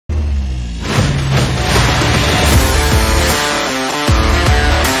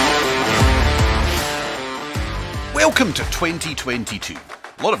Welcome to 2022.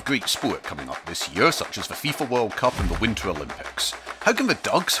 A lot of great sport coming up this year, such as the FIFA World Cup and the Winter Olympics. How can the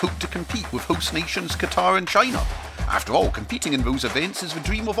Ducks hope to compete with host nations Qatar and China? After all, competing in those events is the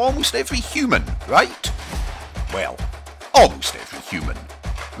dream of almost every human, right? Well, almost every human.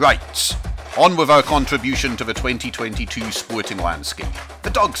 Right. On with our contribution to the 2022 sporting landscape,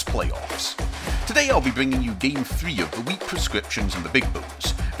 the Ducks playoffs. Today I'll be bringing you Game 3 of the week prescriptions and the Big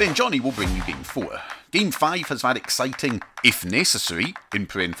Bones. Then Johnny will bring you Game 4. Game 5 has that exciting, if necessary, in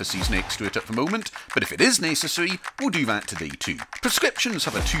parentheses next to it at the moment, but if it is necessary, we'll do that today too. Prescriptions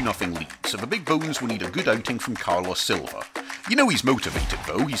have a 2-0 lead, so the Big Bones will need a good outing from Carlos Silva. You know he's motivated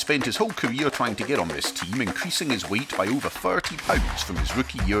though, he spent his whole career trying to get on this team, increasing his weight by over 30 pounds from his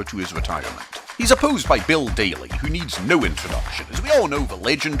rookie year to his retirement. He's opposed by Bill Daly, who needs no introduction, as we all know the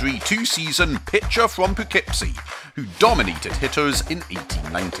legendary 2-season pitcher from Poughkeepsie, who dominated hitters in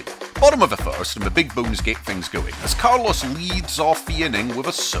 1890. Bottom of the first, and the Big Bones get things going, as Carlos leads off the inning with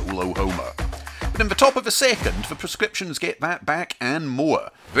a solo homer. But in the top of the second, the prescriptions get that back and more.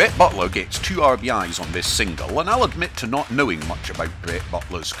 Brett Butler gets 2 RBIs on this single, and I'll admit to not knowing much about Brett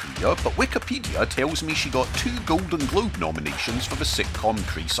Butler's career, but Wikipedia tells me she got 2 Golden Globe nominations for the sitcom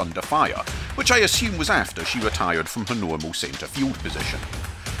Crease Under Fire, which I assume was after she retired from her normal centre field position.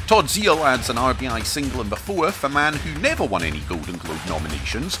 Todd Zeal adds an RBI single in the fourth, a man who never won any Golden Globe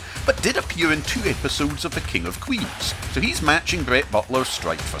nominations, but did appear in 2 episodes of The King of Queens, so he's matching Brett Butler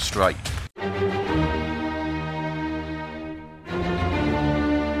strike for strike.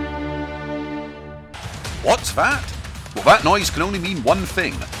 What's that? Well, that noise can only mean one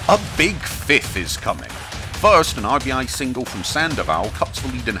thing. A big fifth is coming. First, an RBI single from Sandoval cuts the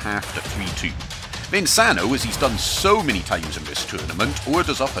lead in half to 3-2. Then Sano, as he's done so many times in this tournament,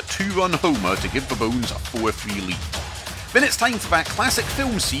 orders up a 2-run homer to give the Bones a 4-3 lead. Then it's time for that classic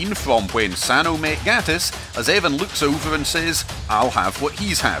film scene from When Sano Met Gattis, as Evan looks over and says, "I'll have what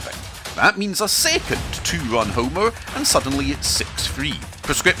he's having." That means a second 2-run homer, and suddenly it's 6-3.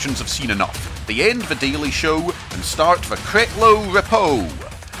 Prescriptions have seen enough. They end the Daily Show and start the Kretlow Repo.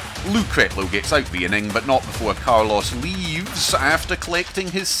 Lou Kretlow gets out the inning, but not before Carlos leaves after collecting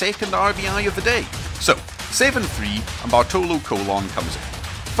his second RBI of the day. So, 7-3 and Bartolo Colon comes in.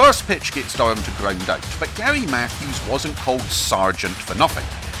 First pitch gets Durham to ground out, but Gary Matthews wasn't called Sergeant for nothing,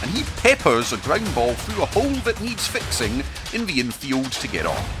 and he peppers a ground ball through a hole that needs fixing in the infield to get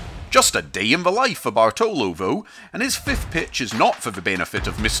on. Just a day in the life for Bartolo though, and his 5th pitch is not for the benefit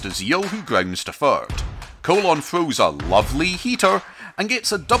of Mr. Zeal, who grounds to third. Colon throws a lovely heater, and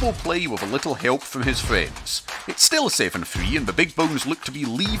gets a double play with a little help from his friends. It's still 7-3 and the Big Bones look to be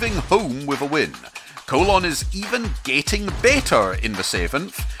leaving home with a win. Colon is even getting better in the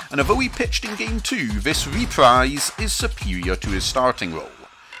 7th, and although he pitched in Game 2, this reprise is superior to his starting role.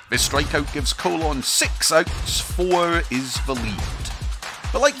 This strikeout gives Colon 6 outs, 4 is the lead.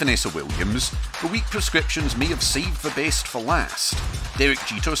 But like Vanessa Williams, the weak prescriptions may have saved the best for last. Derek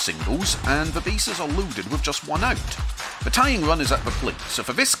Jeter singles, and the bases are loaded with just 1 out. The tying run is at the plate, so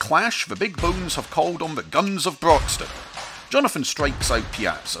for this clash, the Big Bones have called on the guns of Broxton. Jonathan strikes out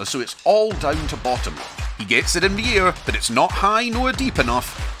Piazza, so it's all down to Bottomley. He gets it in the air, but it's not high nor deep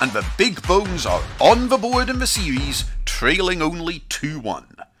enough, and the Big Bones are on the board in the series, trailing only 2-1.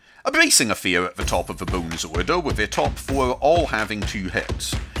 A bracing affair at the top of the Bones order, with their top 4 all having 2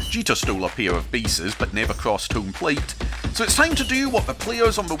 hits. Jeter stole a pair of bases but never crossed home plate, so it's time to do what the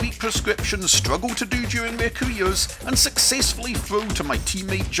players on the weak prescriptions struggle to do during their careers and successfully throw to my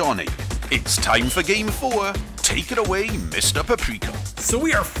teammate Johnny. It's time for Game 4. Take it away, Mr. Paprika. So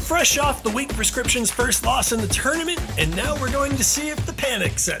we are fresh off the weak prescription's first loss in the tournament, and now we're going to see if the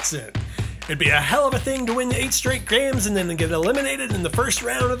panic sets in. It'd be a hell of a thing to win 8 straight games and then get eliminated in the first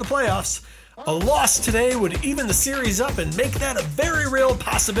round of the playoffs. A loss today would even the series up and make that a very real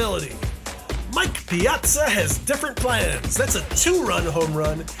possibility. Mike Piazza has different plans. That's a 2-run home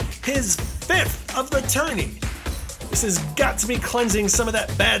run, his 5th of the tourney. This has got to be cleansing some of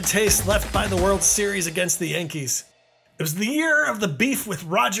that bad taste left by the World Series against the Yankees. It was the year of the beef with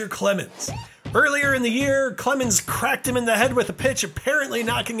Roger Clemens. Earlier in the year, Clemens cracked him in the head with a pitch, apparently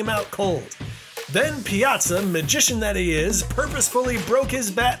knocking him out cold. Then Piazza, magician that he is, purposefully broke his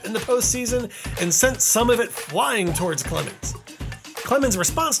bat in the postseason and sent some of it flying towards Clemens. Clemens'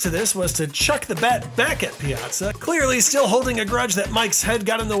 response to this was to chuck the bat back at Piazza, clearly still holding a grudge that Mike's head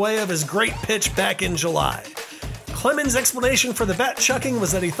got in the way of his great pitch back in July. Clemens' explanation for the bat chucking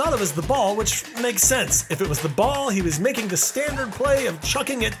was that he thought it was the ball, which makes sense. If it was the ball, he was making the standard play of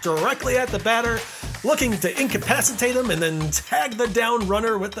chucking it directly at the batter, looking to incapacitate him and then tag the down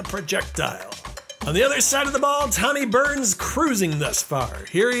runner with the projectile. On the other side of the ball, Tommy Burns cruising thus far.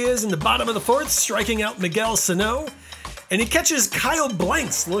 Here he is in the bottom of the fourth, striking out Miguel Sano, and he catches Kyle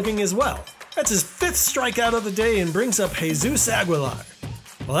Blanks looking as well. That's his 5th strikeout of the day and brings up Jesus Aguilar.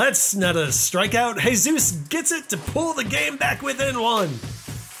 Well, that's not a strikeout. Jesus gets it to pull the game back within 1.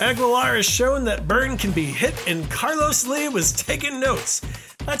 Aguilar has shown that Byrne can be hit, and Carlos Lee was taking notes.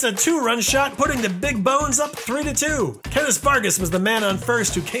 That's a 2-run shot, putting the Big Bones up 3-2. Kenneth Vargas was the man on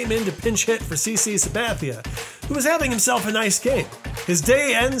first who came in to pinch hit for CC Sabathia, who was having himself a nice game. His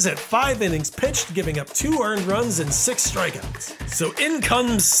day ends at 5 innings pitched, giving up 2 earned runs and 6 strikeouts. So in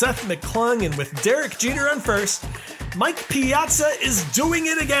comes Seth McClung, and with Derek Jeter on first, Mike Piazza is doing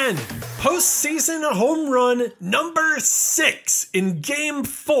it again. Postseason home run number 6 in Game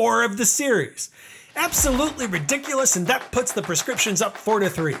 4 of the series. Absolutely ridiculous, and that puts the Prescriptions up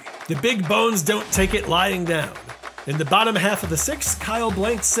 4-3. The Big Bones don't take it lying down. In the bottom half of the 6th, Kyle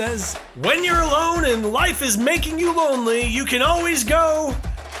Blank says, "When you're alone and life is making you lonely, you can always go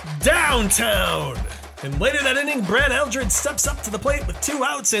downtown." And later that inning, Brad Eldred steps up to the plate with 2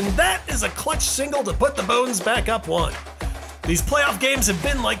 outs, and that is a clutch single to put the Bones back up 1. These playoff games have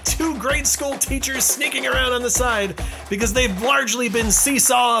been like 2 grade school teachers sneaking around on the side because they've largely been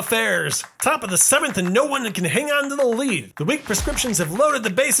seesaw affairs. Top of the 7th and no one can hang on to the lead. The weak Prescriptions have loaded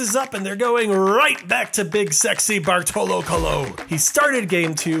the bases up and they're going right back to big sexy Bartolo Colon. He started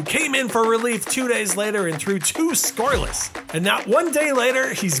Game 2, came in for relief 2 days later and threw 2 scoreless. And not 1 day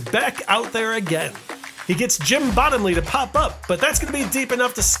later, he's back out there again. He gets Jim Bottomley to pop up, but that's going to be deep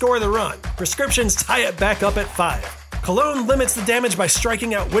enough to score the run. Prescriptions tie it back up at 5. Cologne limits the damage by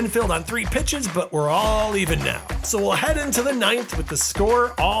striking out Winfield on 3 pitches, but we're all even now. So we'll head into the 9th with the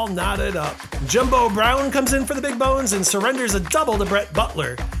score all knotted up. Jumbo Brown comes in for the Big Bones and surrenders a double to Brett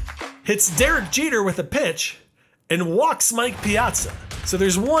Butler, hits Derek Jeter with a pitch, and walks Mike Piazza. So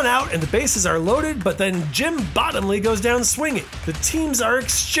there's 1 out and the bases are loaded, but then Jim Bottomley goes down swinging. The teams are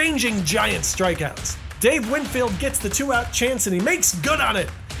exchanging giant strikeouts. Dave Winfield gets the 2-out chance and he makes good on it.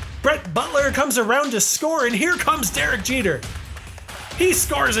 Brett Butler comes around to score, and here comes Derek Jeter. He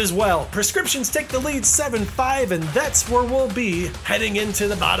scores as well. Prescriptions take the lead 7-5, and that's where we'll be heading into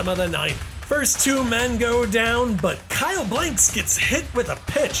the bottom of the 9th. First 2 men go down, but Kyle Blanks gets hit with a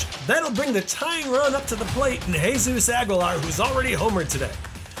pitch. That'll bring the tying run up to the plate and Jesus Aguilar, who's already homered today.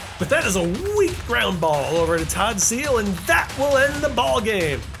 But that is a weak ground ball over to Todd Seal, and that will end the ball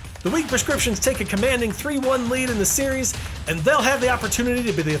game. The weak Prescriptions take a commanding 3-1 lead in the series, and they'll have the opportunity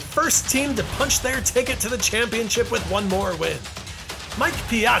to be the first team to punch their ticket to the championship with 1 more win. Mike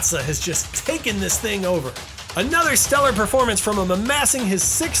Piazza has just taken this thing over. Another stellar performance from him, amassing his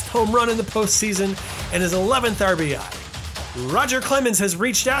 6th home run in the postseason and his 11th RBI. Roger Clemens has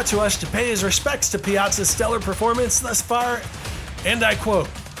reached out to us to pay his respects to Piazza's stellar performance thus far, and I quote,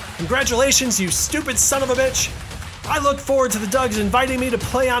 "Congratulations, you stupid son of a bitch. I look forward to the Dugs inviting me to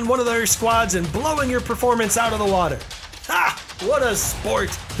play on one of their squads and blowing your performance out of the water." Ha! What a sport!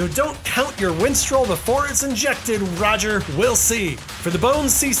 Though don't count your Winstrol before it's injected, Roger. We'll see. For the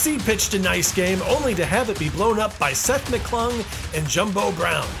Bones, CC pitched a nice game, only to have it be blown up by Seth McClung and Jumbo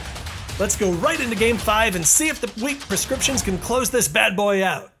Brown. Let's go right into Game 5 and see if the weak Prescriptions can close this bad boy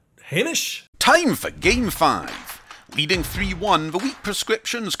out. Hamish? Time for Game 5. Leading 3-1, the weak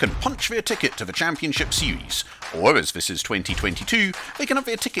Prescriptions can punch their ticket to the Championship Series, or as this is 2022, they can have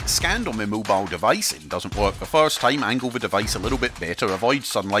their ticket scanned on their mobile device. It doesn't work the first time, angle the device a little bit better, avoid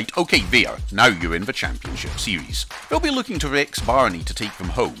sunlight. Okay, there, now you're in the Championship Series. They'll be looking to Rex Barney to take them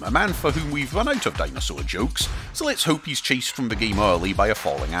home, a man for whom we've run out of dinosaur jokes, so let's hope he's chased from the game early by a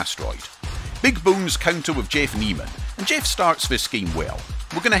falling asteroid. Big Bones counter with Jeff Neiman, and Jeff starts this game well.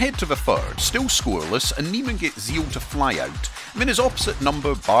 We're going to head to the 3rd, still scoreless, and Neiman gets Zeal to fly out, and then his opposite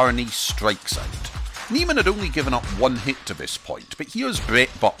number, Barney, strikes out. Neiman had only given up 1 hit to this point, but here's Brett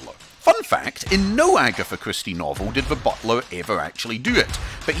Butler. Fun fact, in no Agatha Christie novel did the Butler ever actually do it,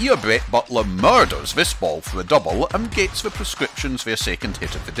 but here Brett Butler murders this ball for a double and gets the Prescriptions their 2nd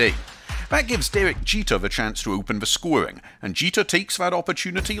hit of the day. That gives Derek Jeter the chance to open the scoring, and Jeter takes that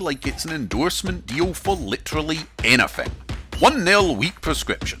opportunity like it's an endorsement deal for literally anything. 1-0 weak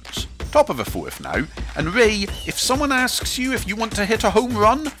Prescriptions. Top of the 4th now, and Ray, if someone asks you if you want to hit a home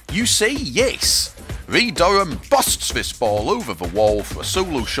run, you say yes. Ray Durham busts this ball over the wall for a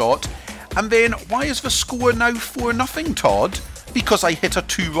solo shot, and then why is the score now 4-0, Todd? Because I hit a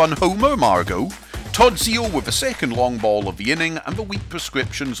 2-run homer, Margot. Todd Zeal with the 2nd long ball of the inning, and the weak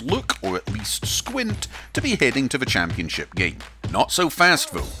Prescriptions look, or at least squint, to be heading to the championship game. Not so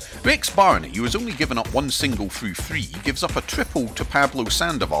fast though. Rex Barney, who has only given up 1 single through 3, gives up a triple to Pablo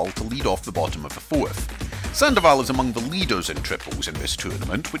Sandoval to lead off the bottom of the 4th. Sandoval is among the leaders in triples in this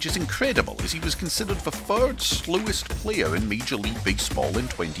tournament, which is incredible as he was considered the third slowest player in Major League Baseball in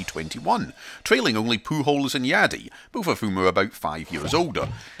 2021, trailing only Pujols and Yadi, both of whom are about 5 years older.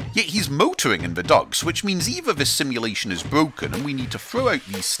 Yet he's motoring in the dugs, which means either this simulation is broken and we need to throw out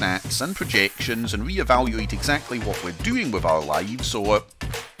these stats and projections and reevaluate exactly what we're doing with our lives, or...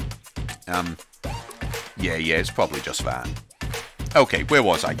 Yeah, it's probably just that. Okay, where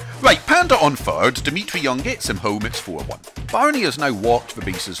was I? Right, Panda on third, Dimitri Young gets him home, it's 4-1. Barney has now walked the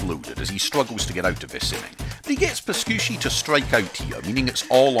bases loaded as he struggles to get out of this inning, but he gets Pascucci to strike out here, meaning it's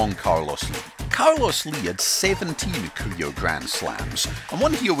all on Carlos Lee. Carlos Lee had 17 career Grand Slams, and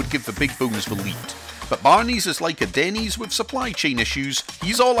one here would give the Big Bones the lead. But Barney's is like a Denny's with supply chain issues,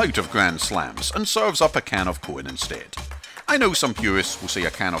 he's all out of Grand Slams, and serves up a can of Cohen instead. I know some purists will say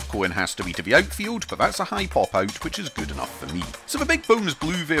a can of Cohen has to be to the outfield, but that's a high pop-out, which is good enough for me. So the Big Bones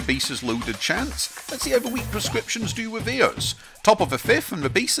blew their bases loaded chance. Let's see how the weak prescriptions do with theirs. Top of the fifth, and the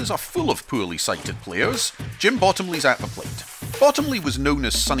bases are full of poorly sighted players. Jim Bottomley's at the plate. Bottomley was known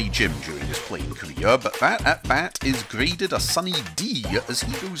as Sunny Jim during his playing career, but that at-bat is graded a Sunny D as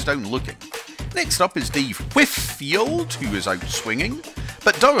he goes down looking. Next up is Dave Whitfield, who is out swinging,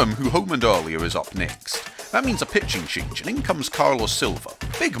 but Durham, who homered earlier, is up next. That means a pitching change, and in comes Carlos Silva.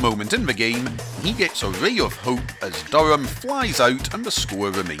 Big moment in the game, and he gets a ray of hope as Durham flies out and the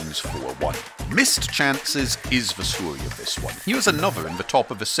score remains 4-1. Missed chances is the story of this one. Here's another in the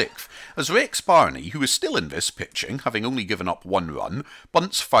top of the sixth, as Rex Barney, who is still in this pitching, having only given up 1 run,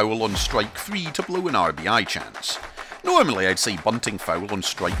 bunts foul on strike 3 to blow an RBI chance. Normally I'd say bunting foul on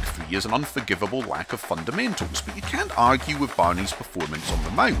strike 3 is an unforgivable lack of fundamentals, but you can't argue with Barney's performance on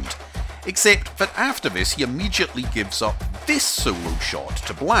the mound. Except that after this he immediately gives up this solo shot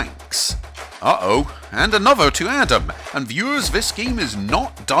to Blanks. Uh-oh, and another to Adam, and viewers, this game is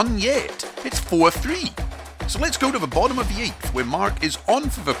not done yet. It's 4-3. So let's go to the bottom of the 8th, where Mark is on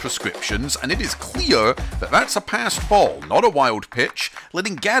for the prescriptions, and it is clear that that's a passed ball, not a wild pitch,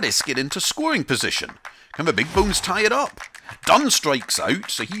 letting Gaddis get into scoring position. Can the Big Bones tie it up? Dunn strikes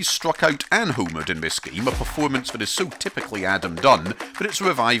out, so he's struck out and homered in this game, a performance that is so typically Adam Dunn that it's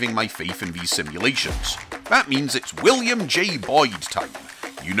reviving my faith in these simulations. That means it's William J. Boyd time.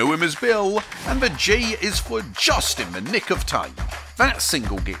 You know him as Bill, and the J is for just in the nick of time. That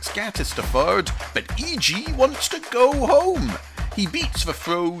single gets Gattis to third, but E.G. wants to go home. He beats the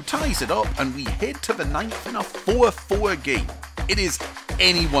throw, ties it up, and we head to the 9th in a 4-4 game. It is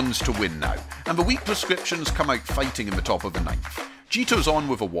anyone's to win now, and the weak prescriptions come out fighting in the top of the 9th. Gito's on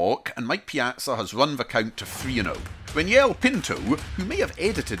with a walk, and Mike Piazza has run the count to 3-0. Reniel Pinto, who may have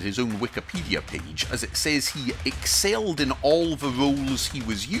edited his own Wikipedia page as it says he excelled in all the roles he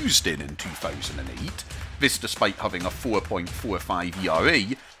was used in 2008, this despite having a 4.45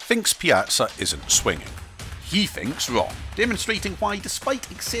 ERA, thinks Piazza isn't swinging. He thinks wrong, demonstrating why,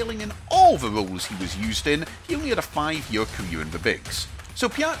 despite excelling in all the roles he was used in, he only had a 5-year career in the bigs. So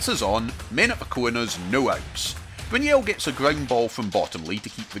Piazza's on, men at the corners, no outs. Brunel gets a ground ball from Bottomley to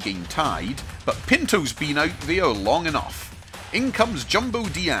keep the game tied, but Pinto's been out there long enough. In comes Jumbo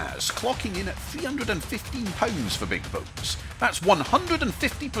Diaz, clocking in at 315 pounds for Big Bones. That's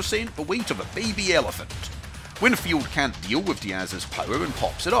 150% the weight of a baby elephant. Winfield can't deal with Diaz's power and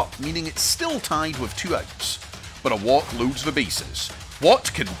pops it up, meaning it's still tied with 2 outs. But a walk loads the bases.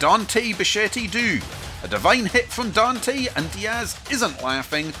 What can Dante Bichetti do? A divine hit from Dante, and Diaz isn't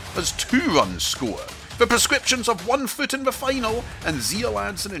laughing as 2 runs score. The prescriptions have 1 foot in the final, and Zeal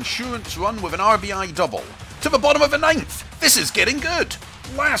adds an insurance run with an RBI double. To the bottom of the 9th, this is getting good.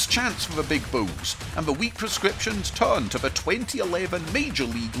 Last chance for the Big Bones, and the weak prescriptions turn to the 2011 Major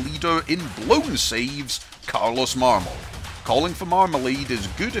League leader in blown saves, Carlos Marmol. Calling for Marmalade is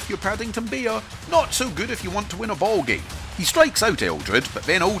good if you're Paddington Bear, not so good if you want to win a ball game. He strikes out Eldred, but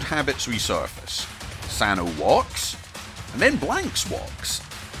then old habits resurface. Sano walks, and then Blanks walks.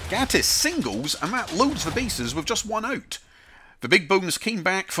 Gattis singles, and that loads the bases with just 1 out. The Big Bones came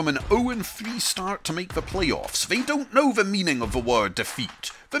back from an 0-3 start to make the playoffs. They don't know the meaning of the word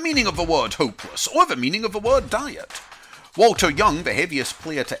defeat, the meaning of the word hopeless, or the meaning of the word diet. Walter Young, the heaviest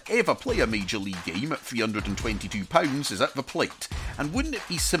player to ever play a Major League game at 322 pounds, is at the plate, and wouldn't it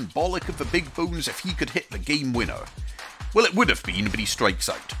be symbolic of the Big Bones if he could hit the game winner? Well, it would have been, but he strikes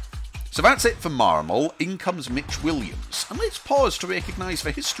out. So that's it for Marmol. In comes Mitch Williams, and let's pause to recognise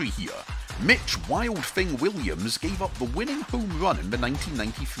the history here. Mitch Wild Thing Williams gave up the winning home run in the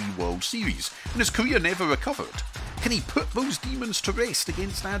 1993 World Series, and his career never recovered. Can he put those demons to rest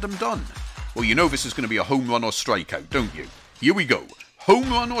against Adam Dunn? Well, you know this is going to be a home run or strikeout, don't you? Here we go. Home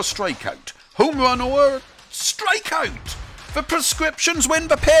run or strikeout? Home run or strikeout? The prescriptions win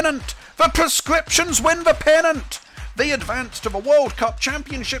the pennant! The Prescriptions win the pennant! They advance to the World Cup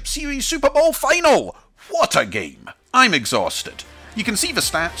Championship Series Super Bowl final! What a game! I'm exhausted. You can see the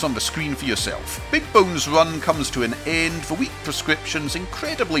stats on the screen for yourself. Big Bone's run comes to an end, the weak Prescriptions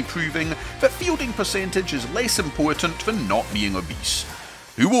incredibly proving that fielding percentage is less important than not being obese.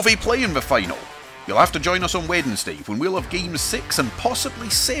 Who will they play in the final? You'll have to join us on Wednesday when we'll have Games 6 and possibly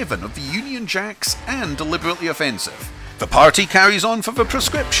 7 of the Union Jacks and Deliberately Offensive. The party carries on for the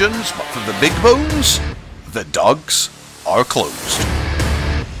Prescriptions, but for the Big Bones, the Dugs are closed.